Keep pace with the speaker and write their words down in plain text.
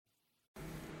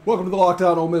Welcome to the Locked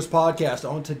On Ole Miss podcast.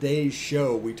 On today's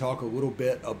show, we talk a little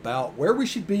bit about where we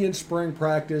should be in spring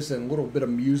practice and a little bit of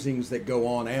musings that go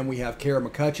on. And we have Kara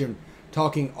McCutcheon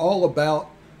talking all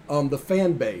about the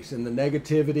fan base and the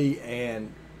negativity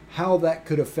and how that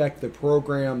could affect the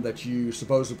program that you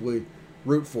supposedly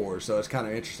root for. So it's kind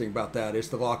of interesting about that. It's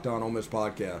the Locked On Ole Miss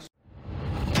podcast.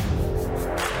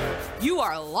 You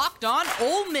are Locked On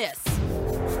Ole Miss,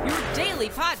 your daily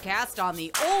podcast on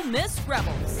the Ole Miss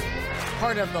Rebels.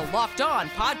 Part of the Locked On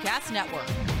Podcast Network,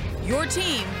 your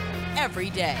team every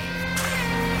day.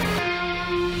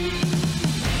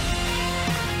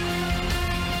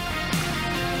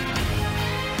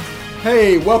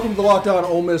 Hey, welcome to the Locked On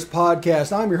Ole Miss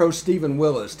podcast. I'm your host, Stephen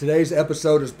Willis. Today's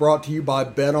episode is brought to you by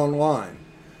BetOnline.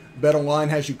 BetOnline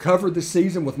has you covered this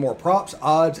season with more props,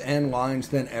 odds, and lines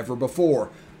than ever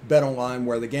before. BetOnline,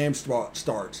 where the game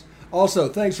starts. Also,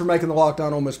 thanks for making the Locked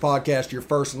On Ole Miss podcast your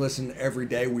first listen every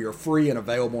day. We are free and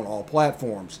available on all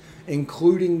platforms,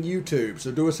 including YouTube. So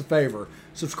do us a favor,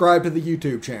 subscribe to the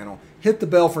YouTube channel, hit the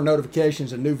bell for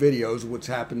notifications and new videos, which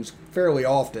happens fairly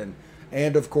often,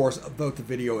 and of course, vote the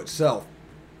video itself.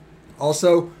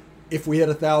 Also, if we hit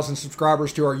 1,000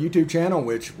 subscribers to our YouTube channel,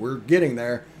 which we're getting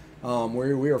there,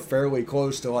 we are fairly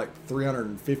close to like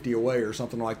 350 away or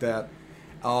something like that.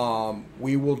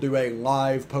 We will do a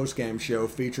live post-game show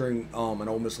featuring an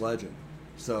Ole Miss legend.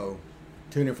 So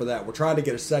tune in for that. We're trying to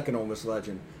get a second Ole Miss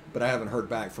legend, but I haven't heard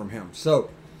back from him.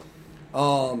 So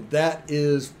that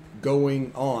is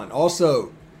going on.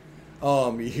 Also,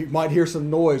 you might hear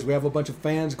some noise. We have a bunch of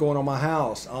fans going on my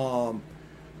house.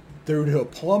 Due to a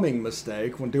plumbing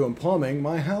mistake, when doing plumbing,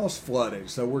 my house flooded.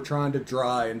 So we're trying to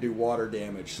dry and do water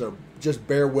damage. So just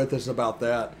bear with us about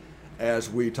that as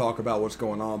we talk about what's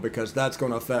going on, because that's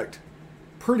going to affect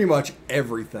pretty much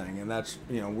everything. And that's,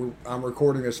 I'm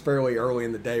recording this fairly early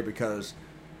in the day because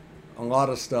a lot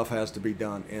of stuff has to be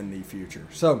done in the future.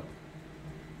 So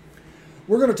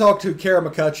we're going to talk to Kara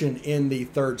McCutcheon in the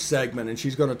third segment, and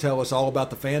she's going to tell us all about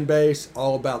the fan base,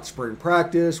 all about spring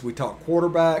practice. We talk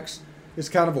quarterbacks. It's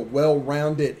kind of a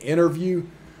well-rounded interview,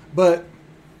 but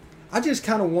I just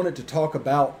kind of wanted to talk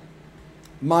about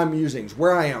my musings,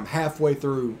 where I am halfway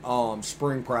through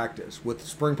spring practice. With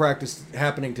spring practice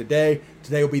happening today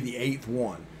will be the 8th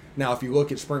one. Now, if you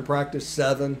look at spring practice,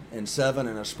 7 and 7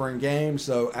 in a spring game,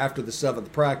 so after the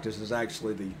 7th practice is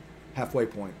actually the halfway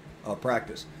point of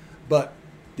practice. But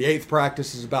the 8th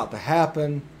practice is about to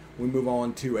happen. We move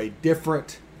on to a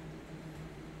different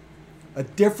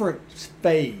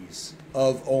phase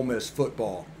of Ole Miss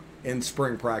football in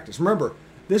spring practice. Remember,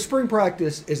 this spring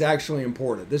practice is actually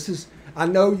important. I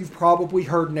know you've probably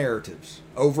heard narratives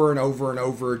over and over and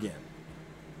over again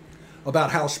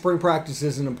about how spring practice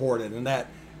isn't important and that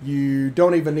you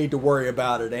don't even need to worry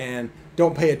about it and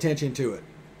don't pay attention to it.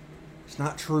 It's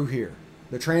not true here.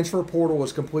 The transfer portal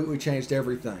has completely changed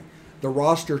everything. The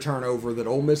roster turnover that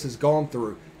Ole Miss has gone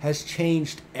through has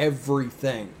changed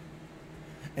everything.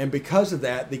 And because of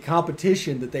that, the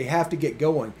competition that they have to get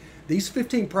going, these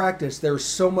 15 practice, there's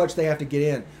so much they have to get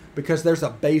in because there's a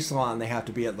baseline they have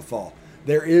to be at the fall.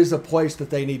 There is a place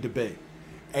that they need to be.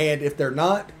 And if they're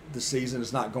not, the season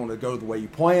is not going to go the way you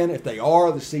plan. If they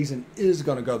are, the season is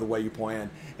going to go the way you plan.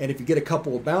 And if you get a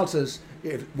couple of bounces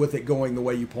with it going the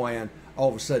way you plan, all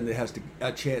of a sudden it has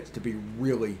a chance to be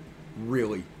really,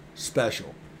 really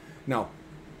special. Now,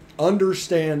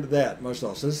 understand that, most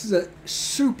of us. This is a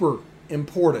super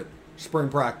important spring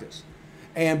practice.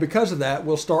 And because of that,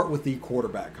 we'll start with the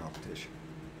quarterback competition.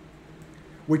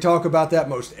 We talk about that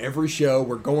most every show.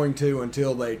 We're going to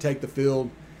until they take the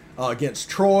field against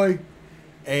Troy.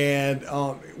 And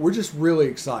we're just really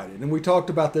excited. And we talked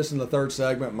about this in the third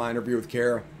segment, my interview with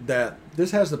Kara, that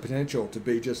this has the potential to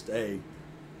be just a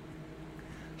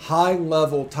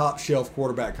high-level, top-shelf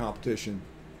quarterback competition.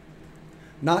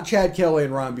 Not Chad Kelly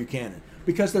and Ryan Buchanan.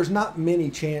 Because there's not many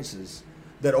chances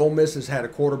that Ole Miss has had a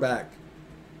quarterback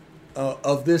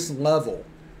of this level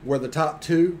where the top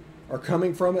two are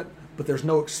coming from it, but there's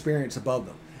no experience above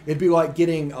them. It'd be like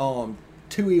getting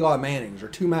 2 Eli Mannings or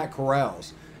 2 Matt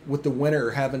Corrals with the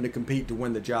winner having to compete to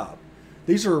win the job.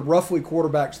 These are roughly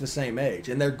quarterbacks the same age,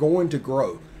 and they're going to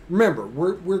grow. Remember,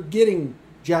 we're getting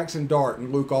Jackson Dart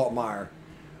and Luke Altmaier.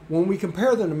 When we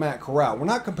compare them to Matt Corral, we're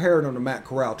not comparing them to Matt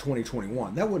Corral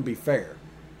 2021. That wouldn't be fair.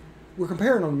 We're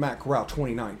comparing them to Matt Corral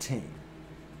 2019.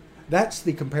 That's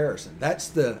the comparison. That's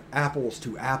the apples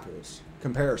to apples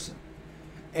comparison.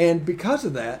 And because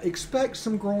of that, expect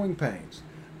some growing pains.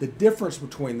 The difference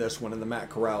between this one and the Matt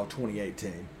Corral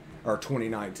 2018 or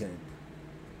 2019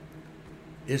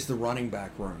 is the running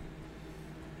back room.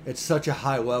 It's such a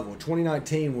high level.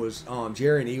 2019 was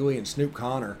Jerry Neely and Snoop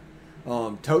Connor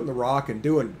toting the rock and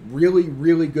doing really,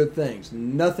 really good things.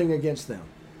 Nothing against them.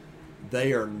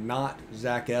 They are not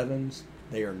Zach Evans.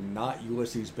 They are not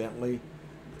Ulysses Bentley.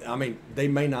 I mean, they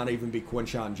may not even be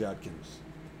Quinshon Judkins.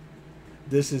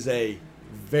 This is a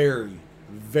very,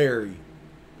 very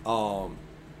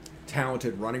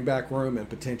talented running back room, and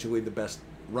potentially the best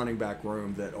running back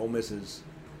room that Ole Miss has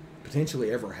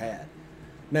potentially ever had.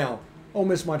 Now, Ole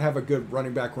Miss might have a good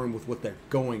running back room with what they're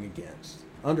going against.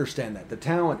 Understand that. The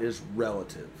talent is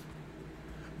relative.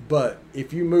 But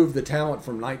if you move the talent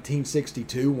from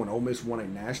 1962, when Ole Miss won a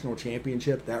national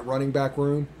championship, that running back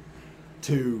room,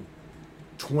 to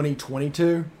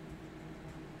 2022,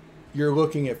 you're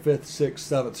looking at 5th, 6th,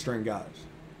 7th string guys.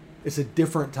 It's a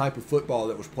different type of football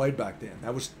that was played back then.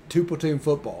 That was two-platoon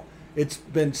football. It's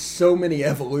been so many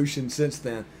evolutions since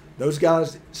then. Those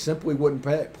guys simply wouldn't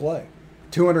play.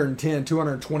 210,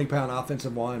 220-pound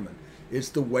offensive linemen. It's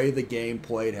the way the game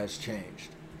played has changed.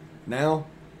 Now,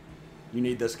 you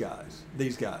need these guys.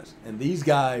 And these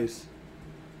guys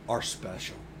are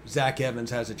special. Zach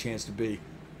Evans has a chance to be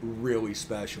really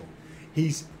special.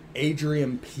 He's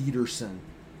Adrian Peterson,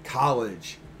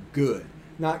 college good.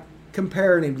 Not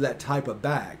comparing him to that type of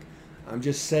back. I'm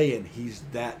just saying he's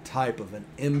that type of an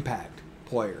impact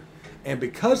player. And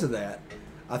because of that,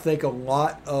 I think a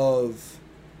lot of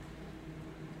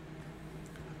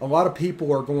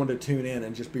people are going to tune in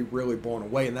and just be really blown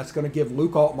away. And that's going to give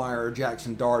Luke Altmaier or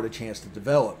Jackson Dart a chance to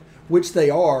develop, which they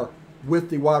are with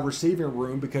the wide receiving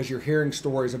room, because you're hearing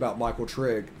stories about Michael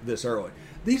Trigg this early.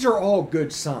 These are all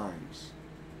good signs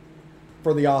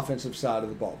for the offensive side of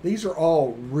the ball. These are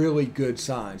all really good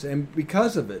signs. And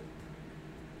because of it,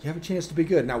 you have a chance to be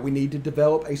good. Now, we need to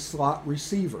develop a slot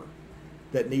receiver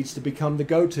that needs to become the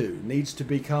go-to, needs to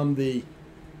become the,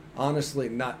 honestly,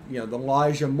 not, the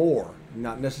Elijah Moore,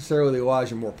 not necessarily the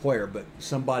Elijah Moore player, but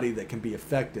somebody that can be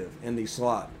effective in the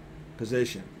slot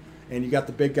position. And you got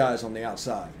the big guys on the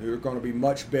outside who are going to be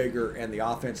much bigger, and the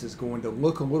offense is going to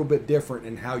look a little bit different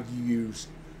in how you use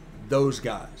those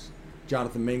guys.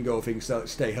 Jonathan Mingo, if he can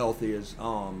stay healthy, is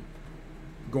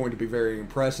going to be very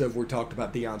impressive. We talked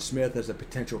about Deion Smith as a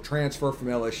potential transfer from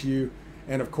LSU.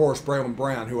 And, of course, Braylon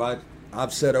Brown, who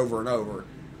I've said over and over,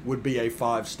 would be a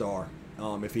 5-star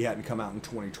if he hadn't come out in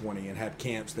 2020 and had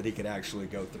camps that he could actually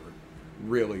go through.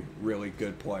 Really, really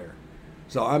good player.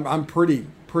 So I'm pretty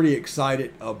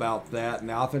excited about that. And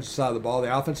the offensive side of the ball,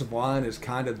 the offensive line is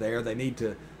kind of there. They need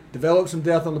to develop some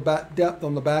depth on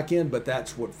the back end, but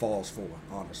that's what falls for,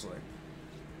 honestly.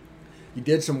 You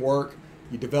did some work.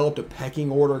 You developed a pecking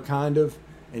order, kind of,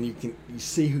 and you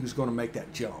see who's going to make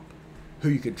that jump, who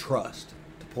you can trust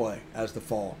to play as the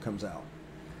fall comes out.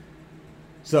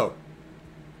 So,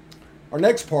 our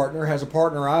next partner has a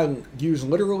partner I use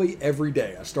literally every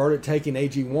day. I started taking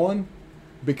AG1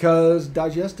 because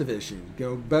digestive issues,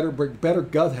 better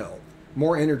gut health,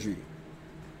 more energy.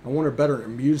 I want a better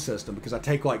immune system because I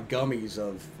take like gummies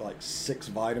of like 6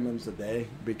 vitamins a day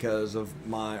because of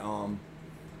my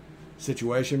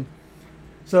situation.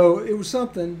 So it was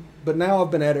something, but now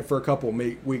I've been at it for a couple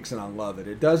of weeks and I love it.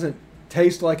 It doesn't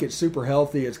taste like it's super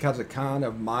healthy. It's got a kind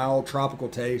of mild tropical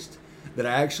taste that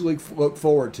I actually look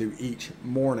forward to each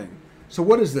morning. So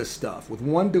what is this stuff? With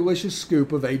one delicious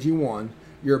scoop of AG1,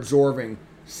 you're absorbing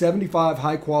 75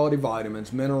 high-quality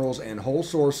vitamins, minerals, and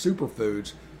whole-source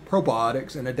superfoods,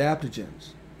 probiotics, and adaptogens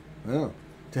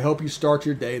to help you start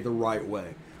your day the right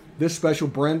way. This special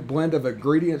blend of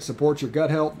ingredients supports your gut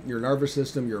health, your nervous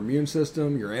system, your immune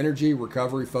system, your energy,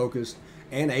 recovery, focus,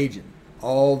 and aging.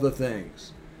 All the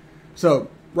things. So,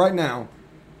 right now,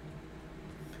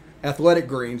 Athletic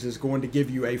Greens is going to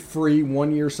give you a free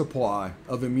 1-year supply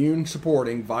of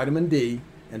immune-supporting vitamin D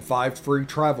and 5 free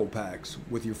travel packs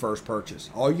with your first purchase.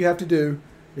 All you have to do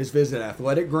is visit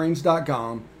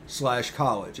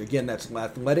athleticgreens.com/college. Again, that's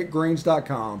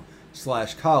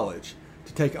athleticgreens.com/college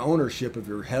to take ownership of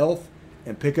your health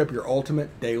and pick up your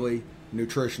ultimate daily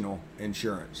nutritional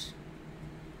insurance.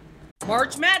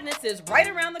 March Madness is right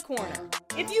around the corner.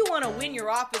 If you want to win your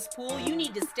office pool, you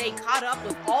need to stay caught up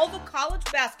with all the college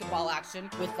basketball action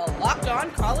with the Locked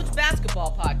On College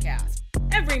Basketball Podcast.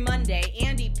 Every Monday,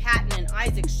 Andy Patton and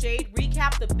Isaac Shade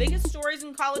recap the biggest stories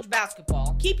in college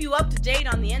basketball, keep you up to date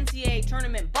on the NCAA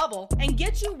tournament bubble, and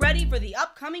get you ready for the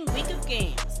upcoming week of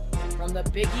games. From the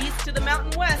Big East to the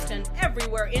Mountain West and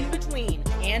everywhere in between,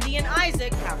 Andy and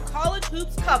Isaac have college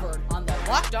hoops covered on the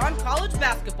Locked On College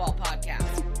Basketball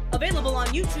Podcast. Available on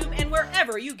YouTube and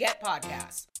wherever you get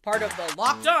podcasts. Part of the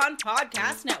Locked On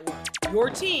Podcast Network. Your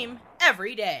team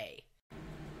every day.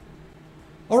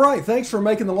 All right, thanks for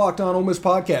making the Locked On Ole Miss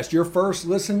podcast your first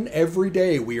listen every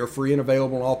day. We are free and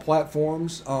available on all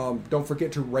platforms. Don't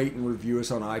forget to rate and review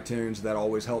us on iTunes. That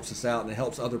always helps us out, and it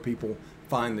helps other people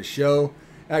find the show.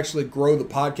 Actually grow the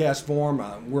podcast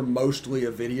form. We're mostly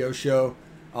a video show,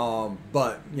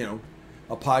 but,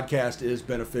 a podcast is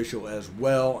beneficial as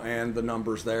well, and the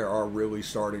numbers there are really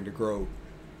starting to grow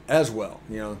as well.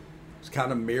 It's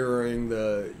kind of mirroring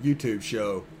the YouTube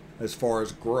show as far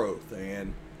as growth,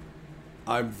 and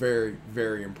I'm very,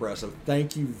 very impressive.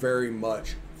 Thank you very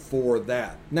much for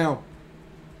that. Now,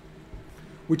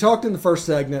 we talked in the first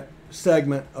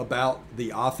segment about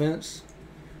the offense.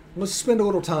 Let's spend a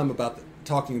little time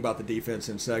talking about the defense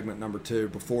in segment number 2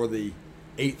 before the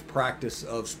 8th practice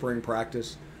of spring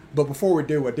practice. But before we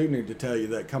do, I do need to tell you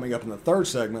that coming up in the 3rd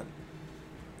segment,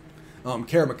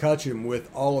 Kara McCutcheon, with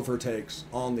all of her takes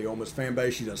on the Ole Miss fan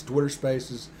base, she does Twitter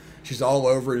Spaces. She's all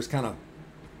over it. It's kind of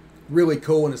really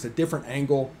cool, and it's a different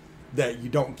angle that you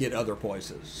don't get other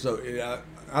places. So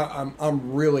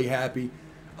I'm really happy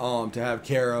to have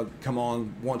Kara come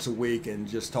on once a week and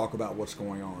just talk about what's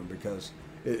going on, because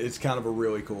it's kind of a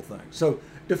really cool thing. So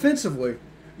defensively,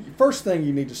 first thing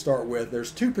you need to start with,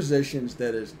 there's 2 positions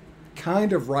that is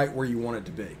kind of right where you want it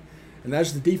to be, and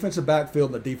that's the defensive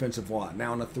backfield and the defensive line.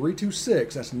 Now, in a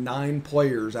 3-2-6, that's 9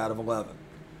 players out of 11.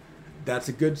 That's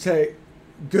a good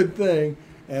thing.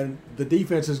 And the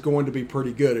defense is going to be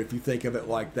pretty good if you think of it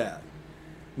like that.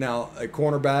 Now, a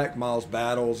cornerback, Miles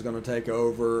Battle, is going to take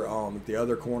over. The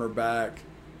other cornerback,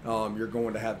 you're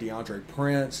going to have DeAndre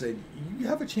Prince. And you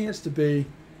have a chance to be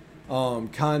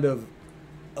kind of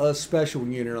a special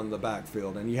unit on the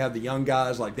backfield. And you have the young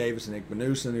guys like Davis and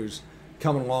Igbenusson, who's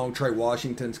coming along. Trey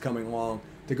Washington's coming along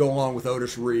to go along with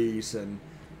Otis Reese and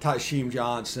Tysheem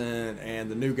Johnson, and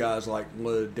the new guys like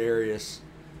Ladarius,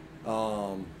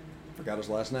 forgot his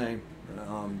last name,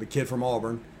 the kid from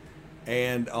Auburn,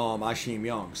 and Isheem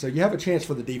Young. So you have a chance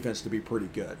for the defense to be pretty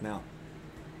good. Now,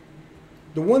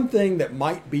 the one thing that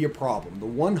might be a problem, the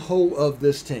one hole of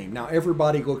this team, now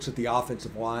everybody looks at the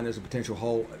offensive line as a potential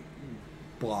hole.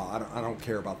 Blah, I don't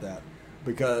care about that,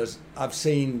 because I've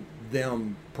seen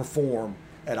them perform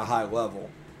at a high level.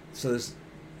 So there's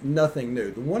nothing new.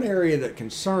 The one area that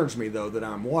concerns me, though, that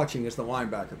I'm watching is the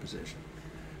linebacker position.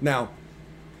 Now,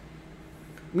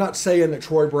 I'm not saying that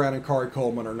Troy Brown and Kari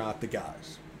Coleman are not the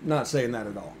guys. I'm not saying that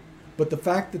at all. But the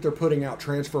fact that they're putting out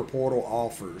transfer portal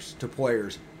offers to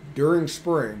players during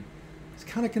spring is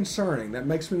kind of concerning. That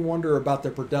makes me wonder about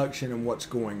their production and what's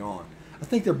going on. I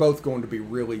think they're both going to be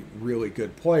really, really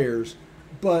good players,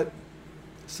 but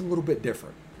it's a little bit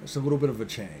different. It's a little bit of a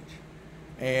change.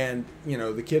 And,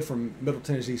 the kid from Middle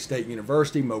Tennessee State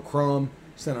University, Mo Crum,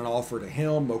 sent an offer to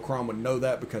him. Mo Crum would know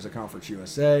that because of Conference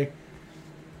USA.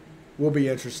 Will be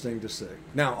interesting to see.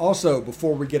 Now, also,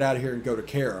 before we get out of here and go to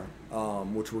Kara,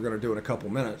 which we're going to do in a couple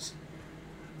minutes,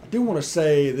 I do want to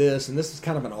say this, and this is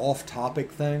kind of an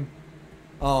off-topic thing.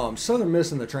 Southern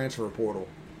Miss in the transfer portal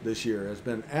this year has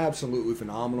been absolutely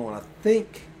phenomenal, and I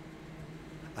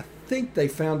think they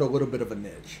found a little bit of a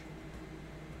niche.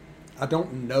 I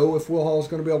don't know if Will Hall is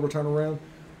going to be able to turn around,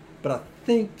 but I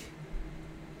think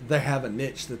they have a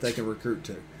niche that they can recruit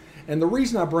to. And the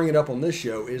reason I bring it up on this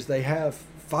show is they have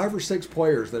 5 or 6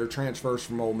 players that are transfers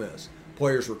from Ole Miss.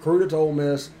 Players recruited to Ole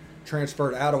Miss,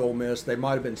 transferred out of Ole Miss. They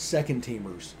might have been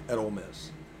second-teamers at Ole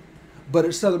Miss. But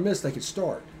at Southern Miss, they could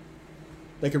start.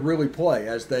 They could really play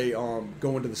as they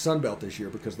go into the Sun Belt this year,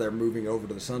 because they're moving over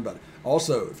to the Sun Belt.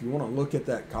 Also, if you want to look at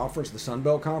that conference, the Sun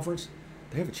Belt Conference,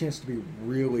 they have a chance to be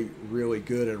really, really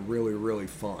good and really, really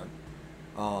fun.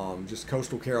 Just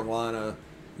Coastal Carolina,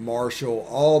 Marshall,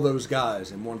 all those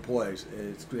guys in one place.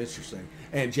 It's interesting.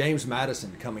 And James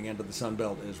Madison coming into the Sun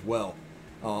Belt as well.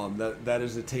 That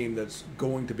is a team that's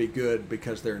going to be good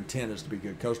because their intent is to be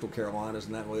good. Coastal Carolina's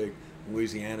in that league.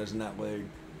 Louisiana's in that league.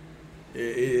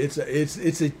 It's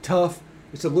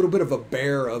a little bit of a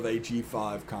bear of a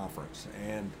G5 conference.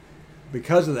 And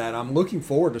because of that, I'm looking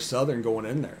forward to Southern going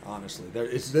in there, honestly.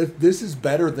 This is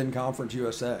better than Conference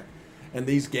USA. And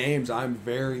these games I'm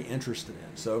very interested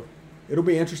in. So it'll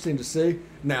be interesting to see.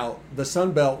 Now, the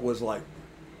Sun Belt was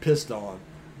pissed on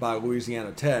by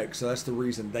Louisiana Tech, so that's the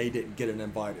reason they didn't get an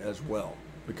invite as well,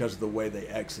 because of the way they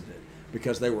exited,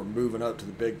 because they were moving up to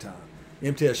the big time.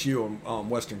 MTSU and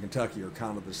Western Kentucky are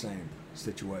kind of the same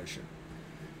situation.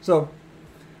 So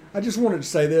I just wanted to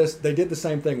say this. They did the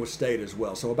same thing with State as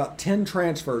well. So about 10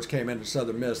 transfers came into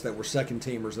Southern Miss that were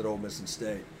second-teamers at Ole Miss and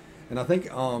State. And I think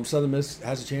Southern Miss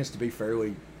has a chance to be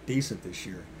fairly decent this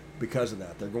year because of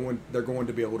that. They're going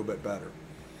to be a little bit better.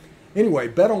 Anyway,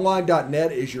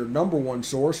 betonline.net is your number one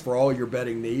source for all your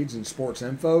betting needs and sports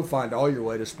info. Find all your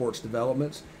latest sports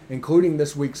developments, including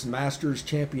this week's Masters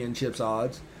Championships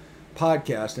odds,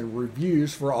 podcast, and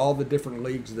reviews for all the different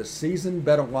leagues this season.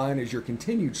 BetOnline is your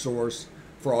continued source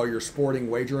for all your sporting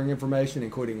wagering information,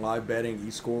 including live betting,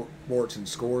 esports, and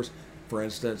scores. For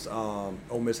instance, Ole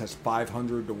Miss has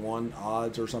 500 to 1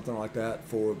 odds or something like that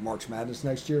for March Madness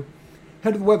next year.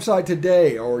 Head to the website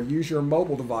today or use your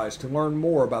mobile device to learn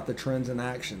more about the trends and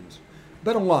actions.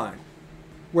 BetOnline,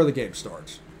 where the game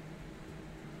starts.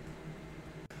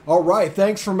 All right,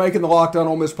 thanks for making the Locked On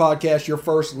Ole Miss podcast your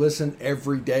first listen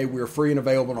every day. We are free and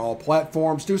available on all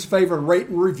platforms. Do us a favor and rate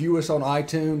and review us on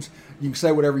iTunes. You can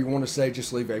say whatever you want to say.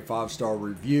 Just leave a 5-star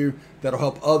review. That'll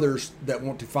help others that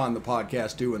want to find the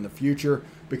podcast do in the future.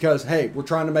 Because, hey, we're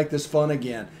trying to make this fun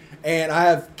again. And I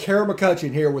have Kara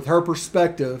McCutcheon here with her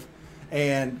perspective.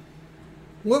 And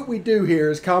what we do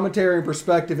here is commentary and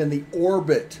perspective in the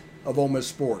orbit of Ole Miss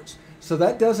sports. So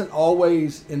that doesn't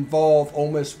always involve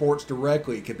Ole Miss sports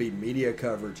directly. It could be media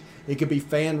coverage. It could be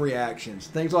fan reactions,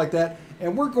 things like that.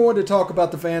 And we're going to talk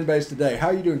about the fan base today. How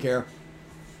are you doing, Kara?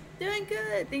 Doing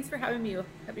good. Thanks for having me.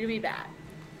 Happy to be back.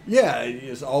 Yeah,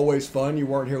 it's always fun. You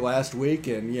weren't here last week,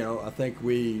 and, I think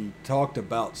we talked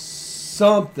about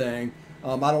something.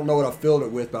 I don't know what I filled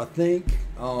it with, but I think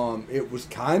it was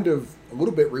kind of a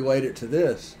little bit related to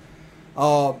this.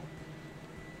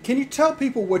 Can you tell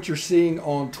people what you're seeing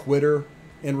on Twitter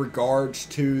in regards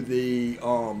to the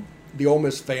Ole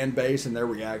Miss fan base and their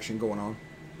reaction going on?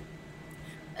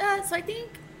 So I think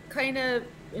kind of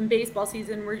in baseball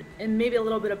season, and maybe a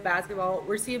little bit of basketball,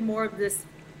 we're seeing more of this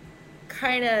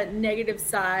kind of negative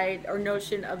side or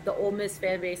notion of the Ole Miss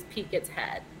fan base peek its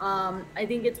head. I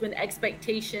think it's when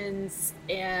expectations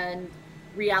and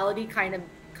reality kind of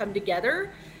come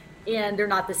together and they're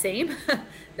not the same.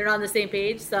 They're not on the same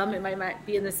page. Some, it might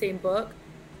be in the same book.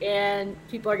 And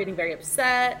people are getting very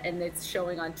upset, and it's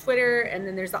showing on Twitter. And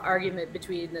then there's the argument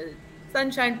between the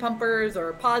sunshine pumpers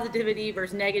or positivity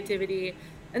versus negativity.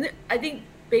 And I think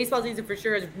baseball season for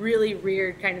sure has really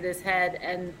reared kind of this head,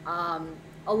 and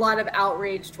a lot of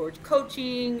outrage towards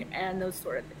coaching and those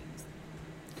sort of things.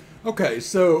 Okay,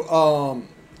 so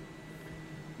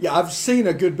yeah, I've seen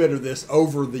a good bit of this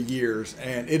over the years,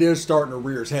 and it is starting to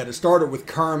rear its head. It started with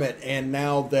Kermit, and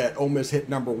now that Ole Miss hit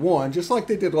number one, just like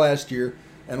they did last year,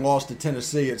 and lost to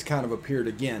Tennessee, it's kind of appeared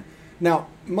again. Now,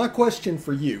 my question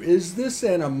for you, is this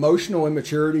an emotional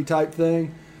immaturity type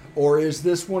thing, or is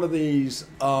this one of these,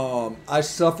 I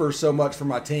suffer so much for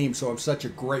my team, so I'm such a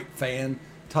great fan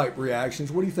type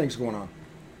reactions? What do you think's going on?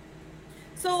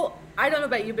 So, I don't know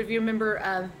about you, but if you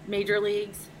remember Major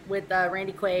Leagues with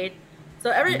Randy Quaid, so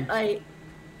and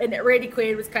Randy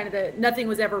Quaid was kind of nothing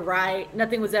was ever right,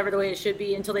 nothing was ever the way it should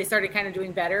be until they started kind of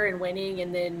doing better and winning,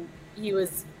 and then he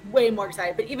was way more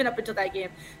excited. But even up until that game,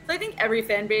 so I think every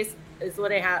fan base is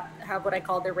what I have what I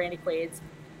call their Randy Quaids.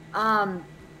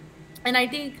 And I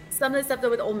think some of the stuff that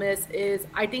with Ole Miss is,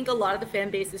 I think a lot of the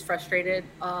fan base is frustrated.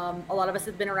 A lot of us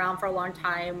have been around for a long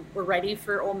time. We're ready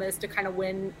for Ole Miss to kind of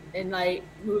win and like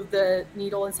move the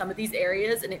needle in some of these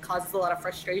areas, and it causes a lot of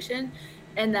frustration.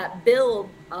 And that build,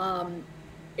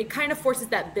 it kind of forces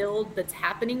that build that's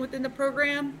happening within the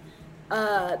program.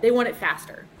 They want it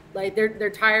faster. Like they're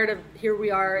tired of here we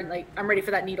are, and like I'm ready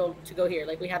for that needle to go here.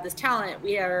 Like we have this talent,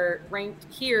 we are ranked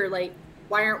here. Like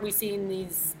why aren't we seeing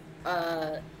these?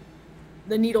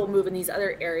 The needle move in these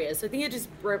other areas. So I think it just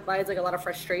provides like a lot of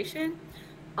frustration.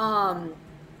 And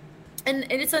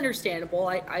it's understandable.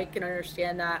 I can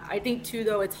understand that. I think too,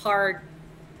 though, it's hard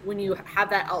when you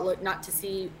have that outlook not to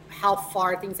see how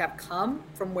far things have come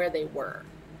from where they were.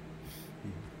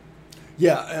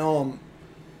 Yeah.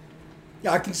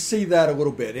 Yeah, I can see that a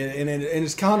little bit. And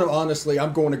it's kind of, honestly,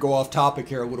 I'm going to go off topic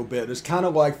here a little bit. It's kind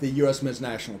of like the U.S. men's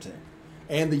national team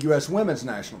and the U.S. women's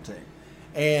national team.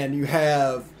 And you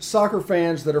have soccer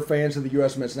fans that are fans of the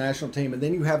U.S. men's national team, and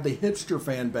then you have the hipster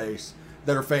fan base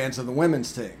that are fans of the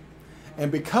women's team.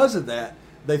 And because of that,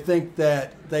 they think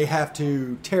that they have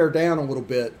to tear down a little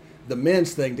bit the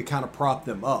men's thing to kind of prop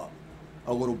them up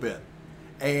a little bit.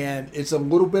 And it's a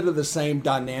little bit of the same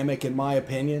dynamic, in my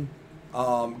opinion,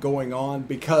 going on,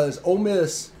 because Ole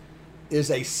Miss is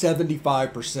a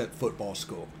 75% football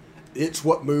school. It's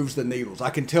what moves the needles.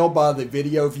 I can tell by the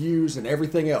video views and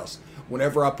everything else.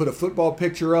 Whenever I put a football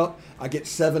picture up, I get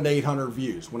 700 to 800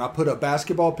 views. When I put a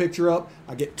basketball picture up,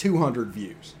 I get 200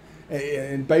 views.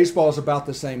 And baseball is about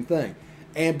the same thing.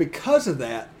 And because of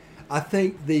that, I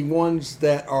think the ones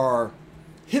that are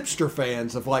hipster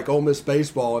fans of like Ole Miss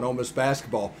baseball and Ole Miss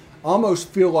basketball almost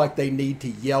feel like they need to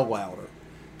yell louder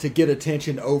to get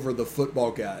attention over the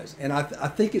football guys. And I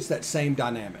think it's that same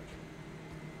dynamic.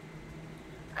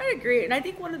 I agree. And I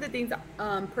think one of the things,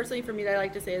 personally for me, that I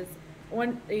like to say is,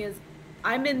 one thing is,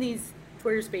 I'm in these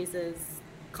Twitter spaces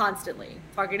constantly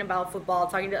talking about football,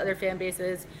 talking to other fan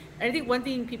bases. And I think one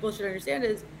thing people should understand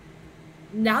is,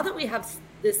 now that we have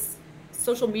this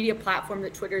social media platform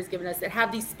that Twitter has given us, that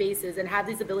have these spaces and have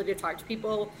this ability to talk to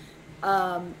people,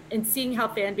 and seeing how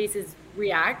fan bases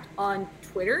react on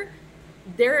Twitter,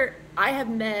 I have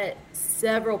met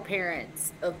several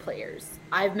parents of players.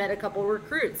 I've met a couple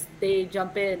recruits. They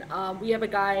jump in. We have a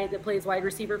guy that plays wide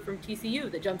receiver from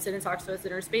TCU that jumps in and talks to us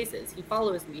in our spaces. He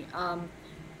follows me.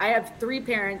 I have 3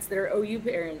 parents that are OU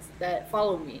parents that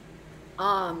follow me.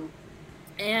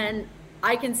 And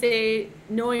I can say,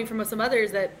 knowing from some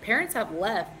others, that parents have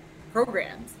left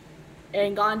programs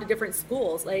and gone to different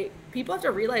schools. Like, people have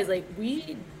to realize, like,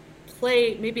 we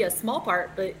play maybe a small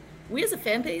part, but we as a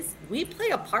fan base, we play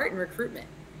a part in recruitment.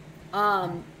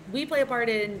 We play a part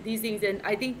in these things. And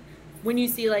I think when you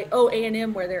see, like,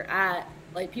 A&M where they're at,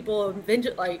 like, people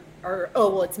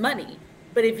well, it's money.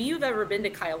 But if you've ever been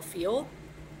to Kyle Field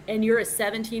and you're a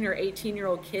 17 or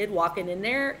 18-year-old kid walking in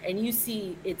there and you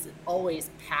see it's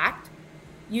always packed,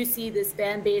 you see this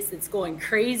fan base that's going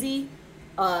crazy.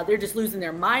 They're just losing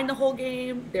their mind the whole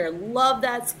game. They love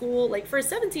that school. Like, for a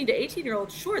 17 to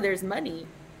 18-year-old, sure, there's money,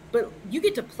 but you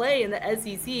get to play in the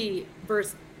SEC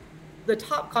versus the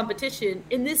top competition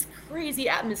in this crazy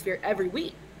atmosphere every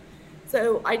week.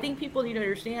 So I think people need to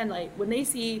understand, like, when they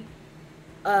see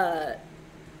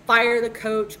fire the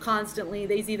coach constantly,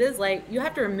 they see this, like, you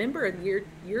have to remember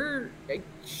you're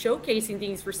showcasing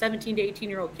things for 17 to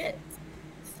 18-year-old kids.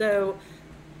 So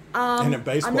and in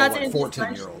baseball, like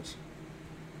 14-year-olds.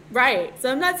 Right.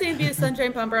 So I'm not saying be a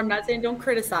sunshine pumper. I'm not saying don't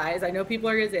criticize. I know people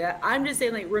are going to say that. I'm just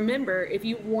saying, like, remember, if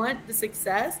you want the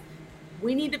success,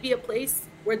 we need to be a place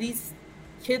where these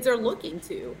kids are looking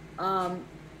to,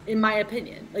 in my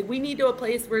opinion. Like, we need to a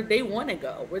place where they want to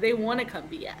go, where they want to come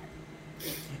be at.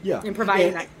 Yeah. And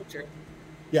providing that culture.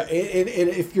 Yeah, and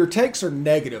if your takes are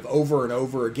negative over and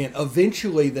over again,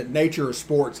 eventually the nature of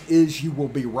sports is you will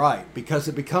be right, because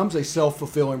it becomes a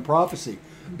self-fulfilling prophecy,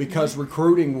 because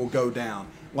recruiting will go down.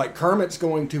 Like, Kermit's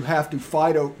going to have to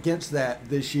fight against that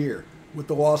this year with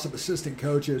the loss of assistant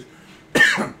coaches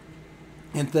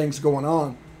and things going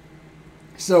on.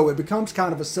 So it becomes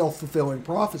kind of a self-fulfilling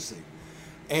prophecy.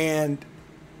 And,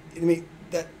 I mean,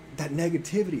 that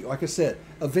negativity, like I said,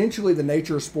 eventually the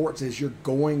nature of sports is you're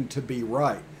going to be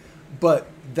right. But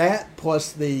that,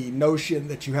 plus the notion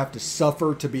that you have to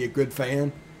suffer to be a good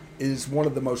fan, is one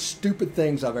of the most stupid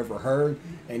things I've ever heard.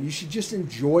 And you should just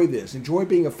enjoy this. Enjoy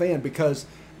being a fan, because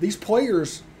these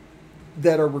players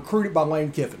that are recruited by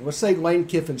Lane Kiffin, let's say Lane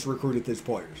Kiffin's recruited these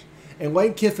players, and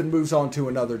Lane Kiffin moves on to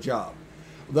another job.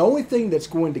 The only thing that's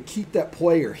going to keep that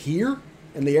player here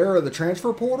in the era of the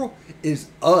transfer portal is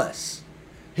us.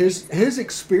 His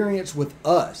experience with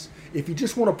us. If you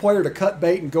just want a player to cut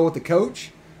bait and go with the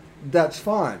coach, that's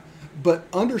fine. But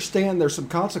understand there's some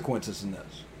consequences in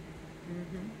this.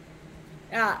 Mm-hmm.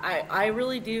 Yeah, I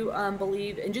really do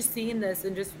believe, and just seeing this,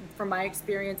 and just from my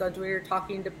experience on Twitter,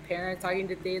 talking to parents, talking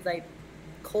to things, like,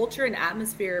 culture and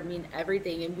atmosphere mean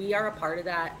everything, and we are a part of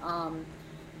that.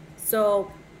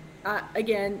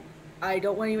 Again, I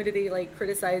don't want anyone to think, like,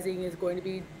 criticizing is going to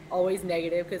be always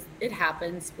negative, because it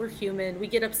happens. We're human. We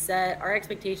get upset. Our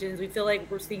expectations, we feel like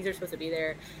things are supposed to be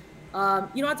there.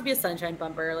 You don't have to be a sunshine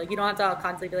bumper. Like, you don't have to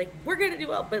constantly be like, we're going to do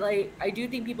well. But, like, I do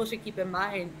think people should keep in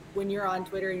mind, when you're on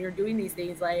Twitter and you're doing these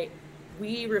things, like,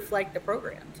 we reflect the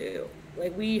program too.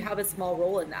 Like, we have a small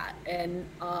role in that. And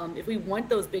if we want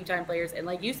those big time players, and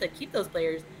like you said, keep those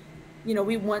players,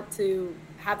 we want to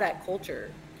have that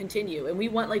culture continue. And we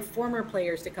want, like, former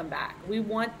players to come back. We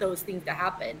want those things to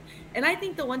happen. And I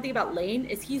think the one thing about Lane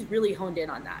is he's really honed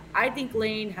in on that. I think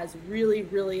Lane has really,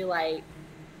 really, like,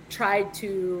 tried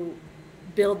to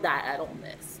build that at Ole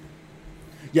Miss.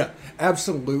 Yeah,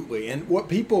 absolutely. And what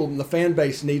people in the fan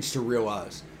base needs to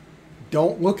realize,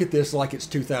 don't look at this like it's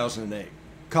 2008.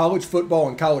 College football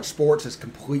and college sports has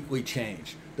completely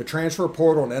changed. The transfer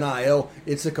portal and NIL,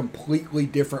 it's a completely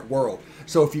different world.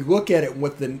 So if you look at it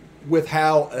with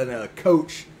how a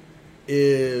coach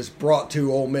is brought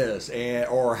to Ole Miss,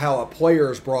 or how a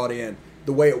player is brought in,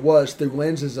 the way it was through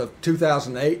lenses of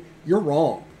 2008, you're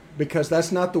wrong, because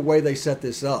that's not the way they set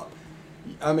this up.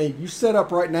 I mean, you set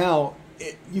up right now,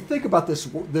 you think about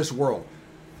this world.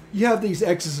 You have these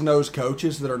X's and O's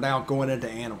coaches that are now going into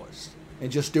analysts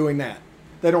and just doing that.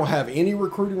 They don't have any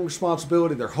recruiting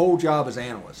responsibility. Their whole job is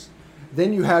analysts.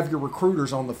 Then you have your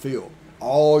recruiters on the field,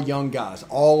 all young guys,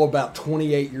 all about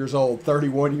 28 years old,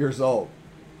 31 years old.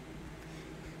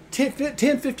 10,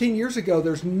 15 years ago,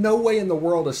 there's no way in the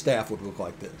world a staff would look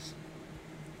like this.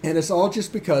 And it's all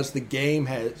just because the game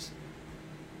has,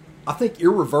 I think,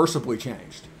 irreversibly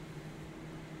changed.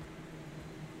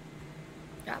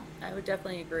 Yeah, I would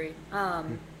definitely agree.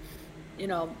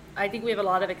 I think we have a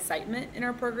lot of excitement in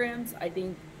our programs. I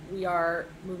think we are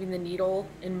moving the needle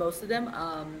in most of them.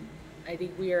 I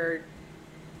think we are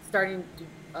starting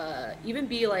to even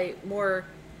be like more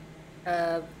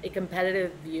of a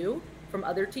competitive view from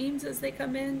other teams as they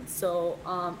come in. So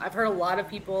I've heard a lot of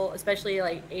people, especially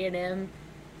like A&M,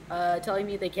 telling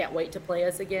me they can't wait to play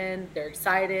us again. They're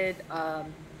excited.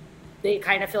 They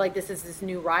kind of feel like this is this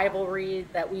new rivalry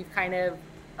that we've kind of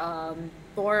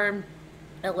formed.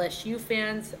 LSU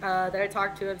fans that I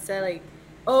talked to have said, like,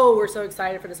 oh, we're so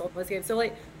excited for this Ole Miss game. So,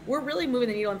 like, we're really moving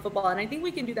the needle in football, and I think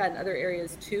we can do that in other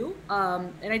areas too.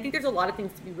 And I think there's a lot of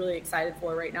things to be really excited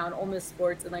for right now in Ole Miss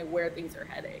sports and, like, where things are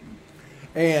heading.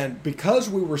 And because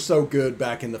we were so good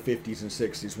back in the 50s and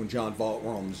 60s when John Vaught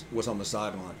was on the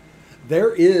sideline,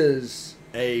 there is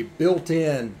a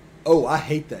built-in, I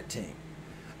hate that team.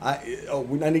 I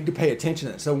need to pay attention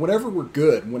to that. So whenever we're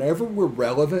good, whenever we're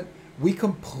relevant, we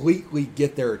completely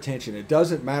get their attention. It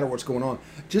doesn't matter what's going on.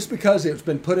 Just because it's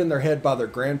been put in their head by their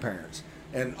grandparents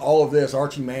and all of this,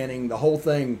 Archie Manning, the whole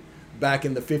thing back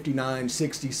in the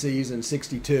 59-60 season,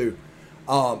 62.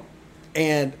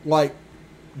 And like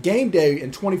game day in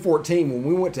 2014 when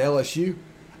we went to LSU,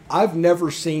 I've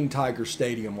never seen Tiger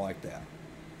Stadium like that.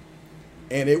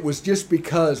 And it was just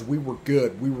because we were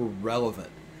good, we were relevant.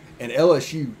 And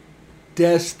LSU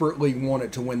desperately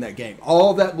wanted to win that game.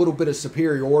 All that little bit of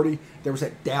superiority, there was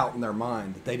that doubt in their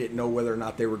mind that they didn't know whether or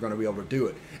not they were going to be able to do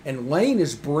it. And Lane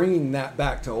is bringing that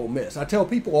back to Ole Miss. I tell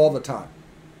people all the time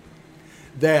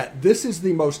that this is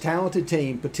the most talented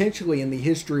team potentially in the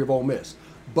history of Ole Miss.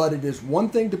 But it is one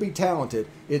thing to be talented,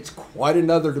 it's quite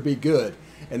another to be good.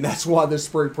 And that's why this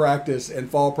spring practice and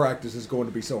fall practice is going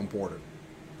to be so important.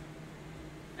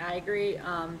 I agree.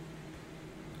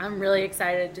 I'm really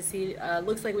excited to see.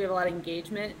 Looks like we have a lot of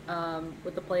engagement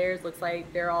with the players. Looks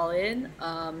like they're all in.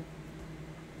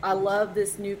 I love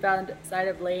this newfound side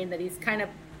of Lane that he's kind of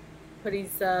putting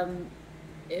some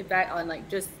impact on, like,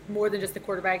 just more than just the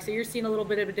quarterback. So you're seeing a little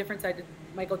bit of a different side to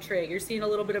Michael Trigg. You're seeing a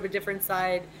little bit of a different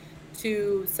side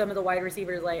to some of the wide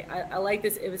receivers. Like I like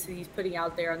this emphasis he's putting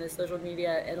out there on his social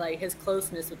media and like his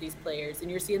closeness with these players,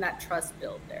 and you're seeing that trust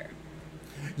build there.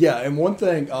 Yeah, and one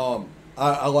thing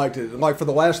I like to, like, for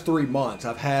the last 3 months,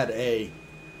 I've had an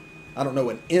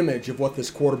image of what this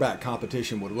quarterback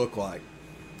competition would look like.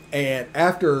 And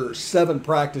after 7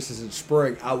 practices in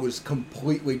spring, I was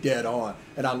completely dead on.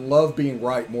 And I love being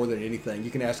right more than anything.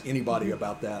 You can ask anybody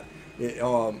about that.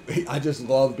 I just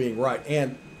love being right.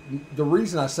 And the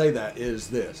reason I say that is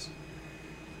this.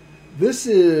 This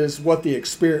is what the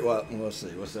experience, well, let's see,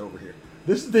 what's over here?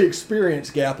 This is the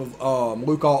experience gap of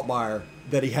Luke Altmaier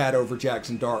that he had over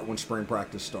Jackson Dart when spring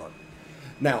practice started.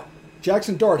 Now,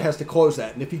 Jackson Dart has to close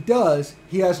that, and if he does,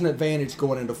 he has an advantage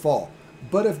going into fall.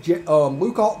 But if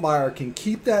Luke Altmaier can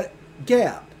keep that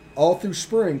gap all through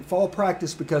spring, fall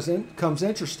practice becomes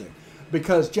interesting.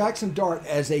 Because Jackson Dart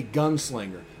as a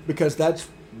gunslinger, because that's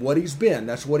what he's been,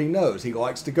 that's what he knows. He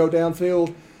likes to go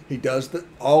downfield. He does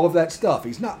all of that stuff.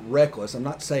 He's not reckless, I'm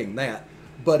not saying that,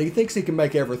 but he thinks he can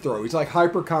make every throw. He's like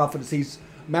hyper-confidence. He's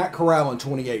Matt Corral in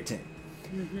 2018.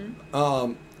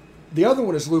 Mm-hmm. The other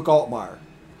one is Luke Altmaier,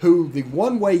 who the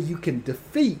one way you can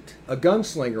defeat a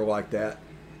gunslinger like that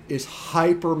is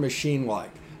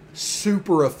hyper-machine-like,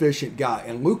 super efficient guy.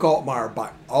 And Luke Altmaier,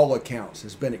 by all accounts,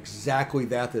 has been exactly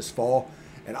that this fall.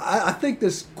 And I think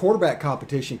this quarterback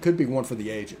competition could be one for the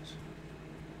ages.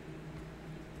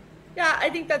 Yeah, I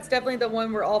think that's definitely the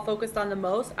one we're all focused on the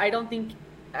most. I think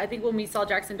when we saw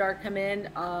Jackson Dart come in,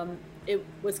 it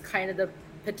was kind of the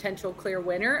potential clear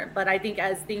winner. But I think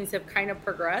as things have kind of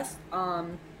progressed,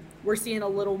 we're seeing a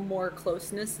little more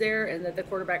closeness there, and that the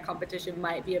quarterback competition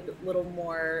might be a little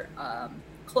more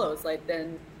close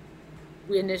than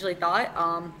we initially thought.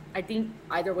 I think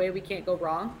either way we can't go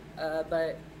wrong,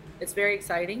 but it's very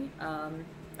exciting.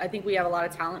 I think we have a lot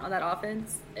of talent on that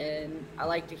offense, and I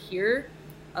like to hear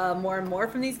more and more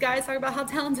from these guys talk about how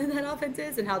talented that offense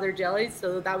is and how they're jellies.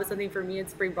 So that was something for me in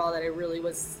spring ball that I really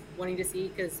was wanting to see,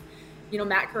 because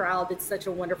Matt Corral did such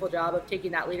a wonderful job of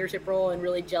taking that leadership role and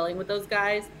really gelling with those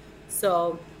guys.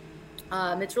 So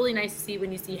it's really nice to see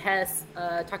when you see Hess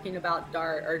talking about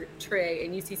Dart or Trey,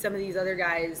 and you see some of these other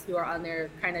guys who are on there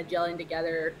kind of gelling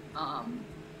together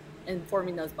and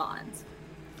forming those bonds.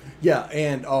 Yeah,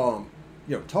 and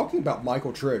talking about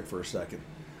Michael Trigg for a second,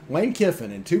 Lane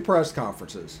Kiffin in 2 press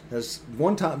conferences has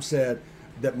one time said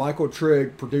that Michael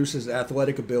Trigg produces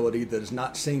athletic ability that is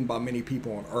not seen by many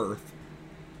people on earth.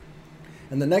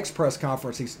 And the next press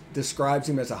conference, he describes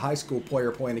him as a high school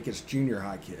player playing against junior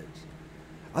high kids.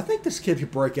 I think this kid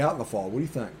could break out in the fall. What do you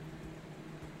think?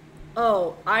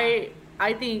 Oh, I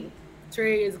think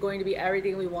Trey is going to be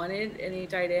everything we wanted in a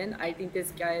tight end. I think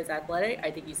this guy is athletic.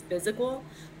 I think he's physical.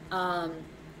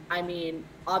 I mean,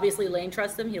 obviously Lane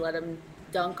trusts him. He let him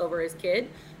dunk over his kid.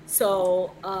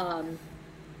 So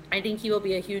I think he will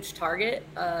be a huge target.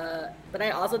 But I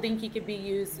also think he could be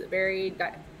used very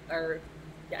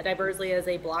diversely as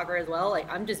a blocker as well. Like,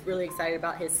 I'm just really excited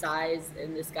about his size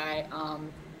and this guy.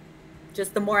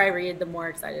 Just the more I read, the more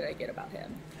excited I get about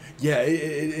him. Yeah,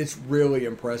 it's really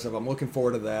impressive. I'm looking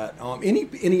forward to that.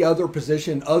 Any other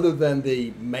position other than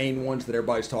the main ones that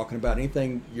everybody's talking about?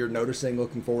 Anything you're noticing,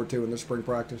 looking forward to in the spring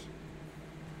practice?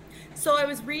 So I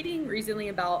was reading recently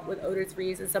about with Otis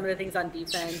Reeves and some of the things on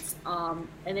defense,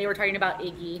 and they were talking about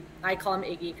Iggy. I call him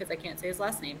Iggy because I can't say his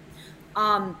last name.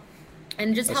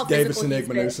 And just That's how Davison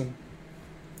physical he's been. Igmanuson.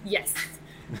 Yes.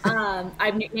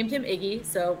 I've nicknamed him Iggy,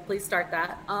 so please start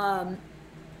that.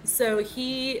 So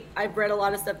I've read a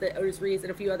lot of stuff that Otis Reeves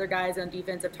and a few other guys on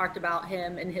defense have talked about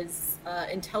him and his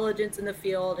intelligence in the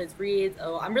field, his reads.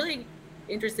 Oh, I'm really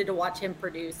interested to watch him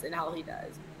produce and how he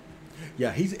does.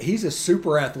 Yeah, he's a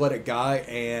super athletic guy,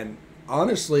 and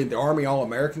honestly, the Army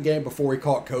All-American game before he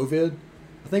caught COVID,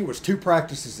 I think it was 2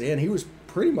 practices in, he was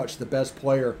pretty much the best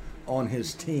player on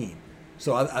his team.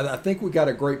 So I think we got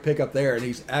a great pickup there, and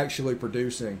he's actually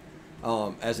producing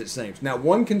as it seems. Now,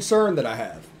 one concern that I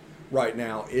have right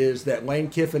now is that Lane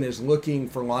Kiffin is looking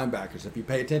for linebackers. If you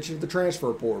pay attention to the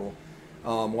transfer portal,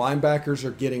 linebackers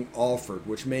are getting offered,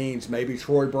 which means maybe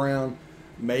Troy Brown,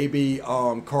 maybe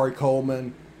Kari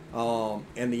Coleman,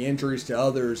 and the injuries to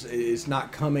others is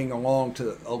not coming along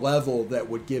to a level that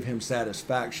would give him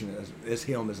satisfaction as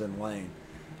him as in Lane.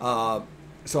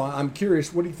 So I'm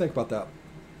curious, what do you think about that?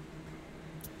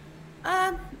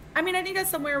 I mean, I think that's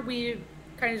somewhere we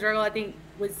kind of struggle. I think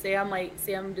with Sam, like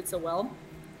Sam did so well.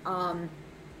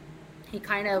 He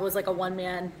kind of was like a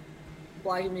one-man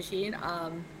blocking machine.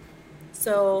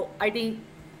 So I think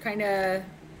kind of,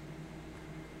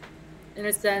 in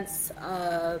a sense,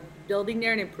 building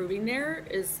there and improving there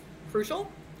is crucial.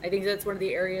 I think that's one of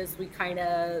the areas we kind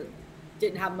of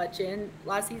didn't have much in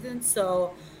last season.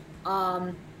 So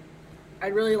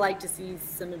I'd really like to see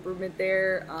some improvement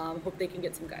there. Hope they can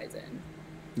get some guys in.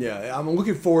 Yeah, I'm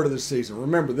looking forward to this season.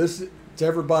 Remember, this to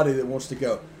everybody that wants to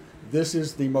go, this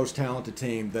is the most talented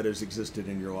team that has existed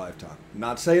in your lifetime.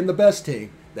 Not saying the best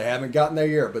team. They haven't gotten there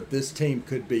yet, but this team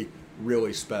could be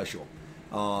really special.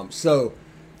 So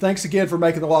thanks again for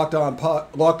making the Locked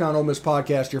On Ole Miss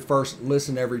podcast your first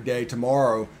listen every day.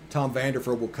 Tomorrow, Tom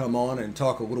Vanderford will come on and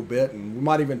talk a little bit, and we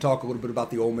might even talk a little bit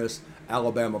about the Ole Miss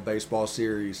Alabama baseball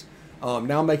series.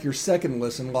 Now make your second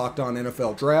listen Locked On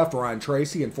NFL Draft. Ryan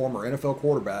Tracy and former NFL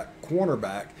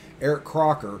cornerback Eric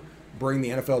Crocker bring the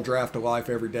NFL Draft to life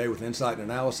every day with insight and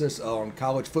analysis on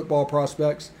college football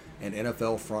prospects and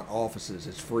NFL front offices.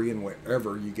 It's free and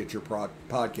wherever you get your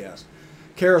podcast.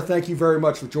 Kara, thank you very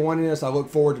much for joining us. I look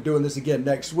forward to doing this again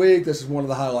next week. This is one of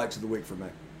the highlights of the week for me.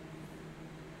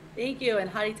 Thank you, and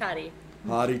hotty toddy.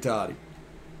 Hotty toddy.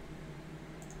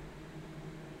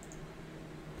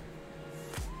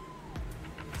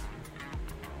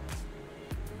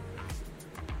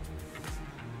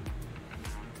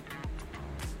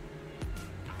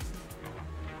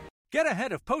 Get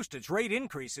ahead of postage rate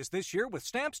increases this year with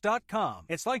Stamps.com.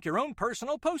 It's like your own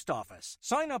personal post office.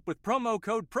 Sign up with promo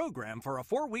code PROGRAM for a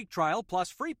 4-week trial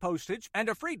plus free postage and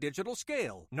a free digital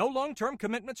scale. No long-term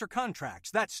commitments or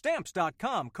contracts. That's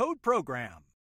Stamps.com, code PROGRAM.